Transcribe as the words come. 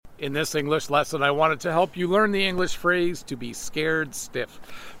In this English lesson, I wanted to help you learn the English phrase to be scared stiff.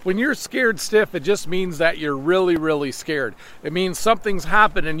 When you're scared stiff, it just means that you're really, really scared. It means something's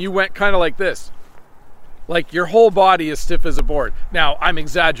happened and you went kind of like this. Like your whole body is stiff as a board. Now, I'm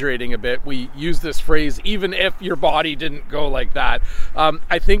exaggerating a bit. We use this phrase even if your body didn't go like that.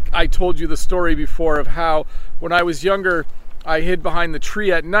 I think I told you the story before of how when I was younger, I hid behind the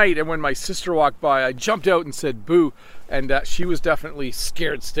tree at night, and when my sister walked by, I jumped out and said boo, and she was definitely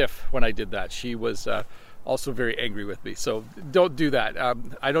scared stiff when I did that. She was also very angry with me, so don't do that.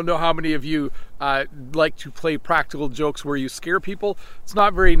 I don't know how many of you like to play practical jokes where you scare people. It's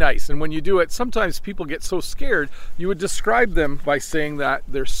not very nice, and when you do it, sometimes people get so scared, you would describe them by saying that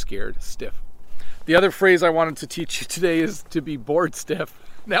they're scared stiff. The other phrase I wanted to teach you today is to be bored stiff.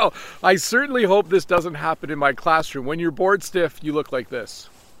 Now, I certainly hope this doesn't happen in my classroom. When you're bored stiff, you look like this.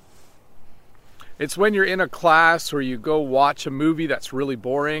 It's when you're in a class or you go watch a movie that's really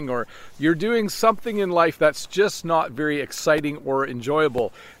boring, or you're doing something in life that's just not very exciting or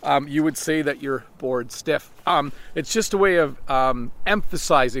enjoyable. You would say that you're bored stiff. It's just a way of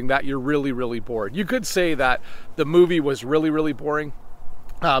emphasizing that you're really, really bored. You could say that the movie was really, really boring.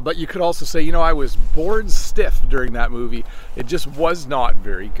 But you could also say, I was bored stiff during that movie. It just was not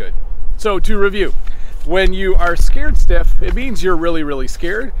very good. So to review, when you are scared stiff, it means you're really, really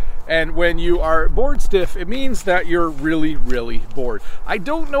scared. And when you are bored stiff, it means that you're really, really bored. I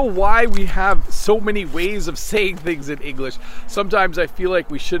don't know why we have so many ways of saying things in English. Sometimes I feel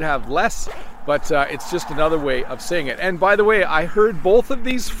like we should have less, but it's just another way of saying it. And by the way, I heard both of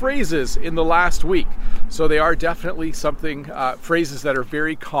these phrases in the last week. So they are definitely phrases that are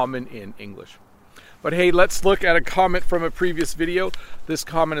very common in English. But hey, let's look at a comment from a previous video. This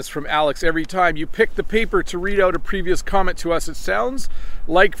comment is from Alex. Every time you pick the paper to read out a previous comment to us, it sounds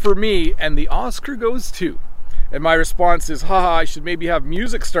like for me, and the Oscar goes to. And my response is, haha, I should maybe have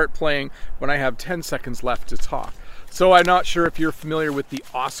music start playing when I have 10 seconds left to talk. So I'm not sure if you're familiar with the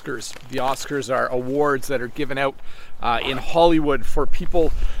Oscars. The Oscars are awards that are given out in Hollywood for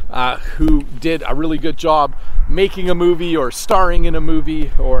people who did a really good job making a movie or starring in a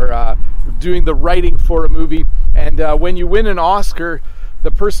movie or doing the writing for a movie. And when you win an Oscar,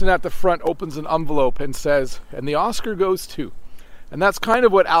 the person at the front opens an envelope and says, and the Oscar goes to. And that's kind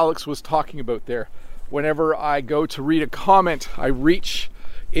of what Alex was talking about there. Whenever I go to read a comment, I reach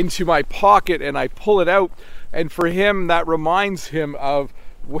into my pocket and I pull it out. And for him, that reminds him of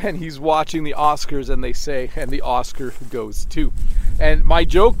when he's watching the Oscars and they say, and the Oscar goes to. And my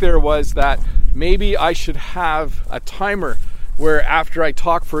joke there was that maybe I should have a timer where after I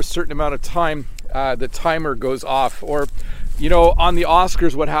talk for a certain amount of time, the timer goes off. Or, on the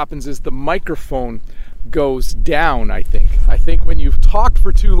Oscars, what happens is the microphone goes down, I think. I think when you've talked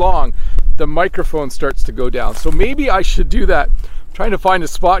for too long, the microphone starts to go down. So maybe I should do that. I'm trying to find a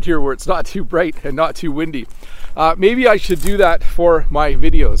spot here where it's not too bright and not too windy. Maybe I should do that for my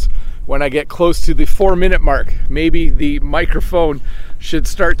videos. When I get close to the 4-minute mark, maybe the microphone should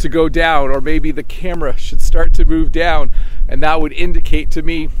start to go down, or maybe the camera should start to move down, and that would indicate to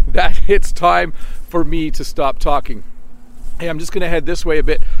me that it's time for me to stop talking. Hey, I'm just going to head this way a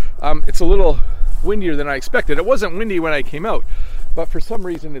bit. It's a little windier than I expected. It wasn't windy when I came out, but for some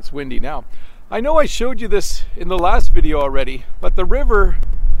reason it's windy now. I know I showed you this in the last video already, but the river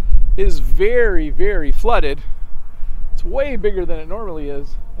is very, very flooded. It's way bigger than it normally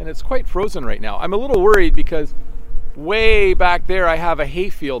is, and it's quite frozen right now. I'm a little worried because way back there I have a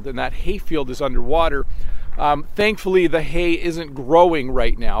hayfield, and that hayfield is underwater. Thankfully, the hay isn't growing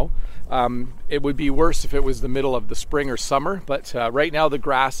right now. It would be worse if it was the middle of the spring or summer, but right now the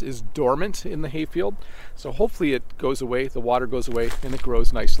grass is dormant in the hayfield. So hopefully it goes away, the water goes away, and it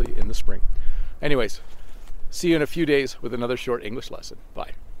grows nicely in the spring. Anyways, see you in a few days with another short English lesson.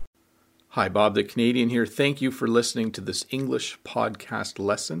 Bye. Hi, Bob the Canadian here. Thank you for listening to this English podcast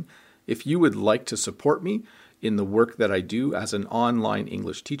lesson. If you would like to support me in the work that I do as an online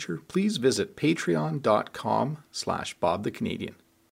English teacher, please visit patreon.com/BobTheCanadian.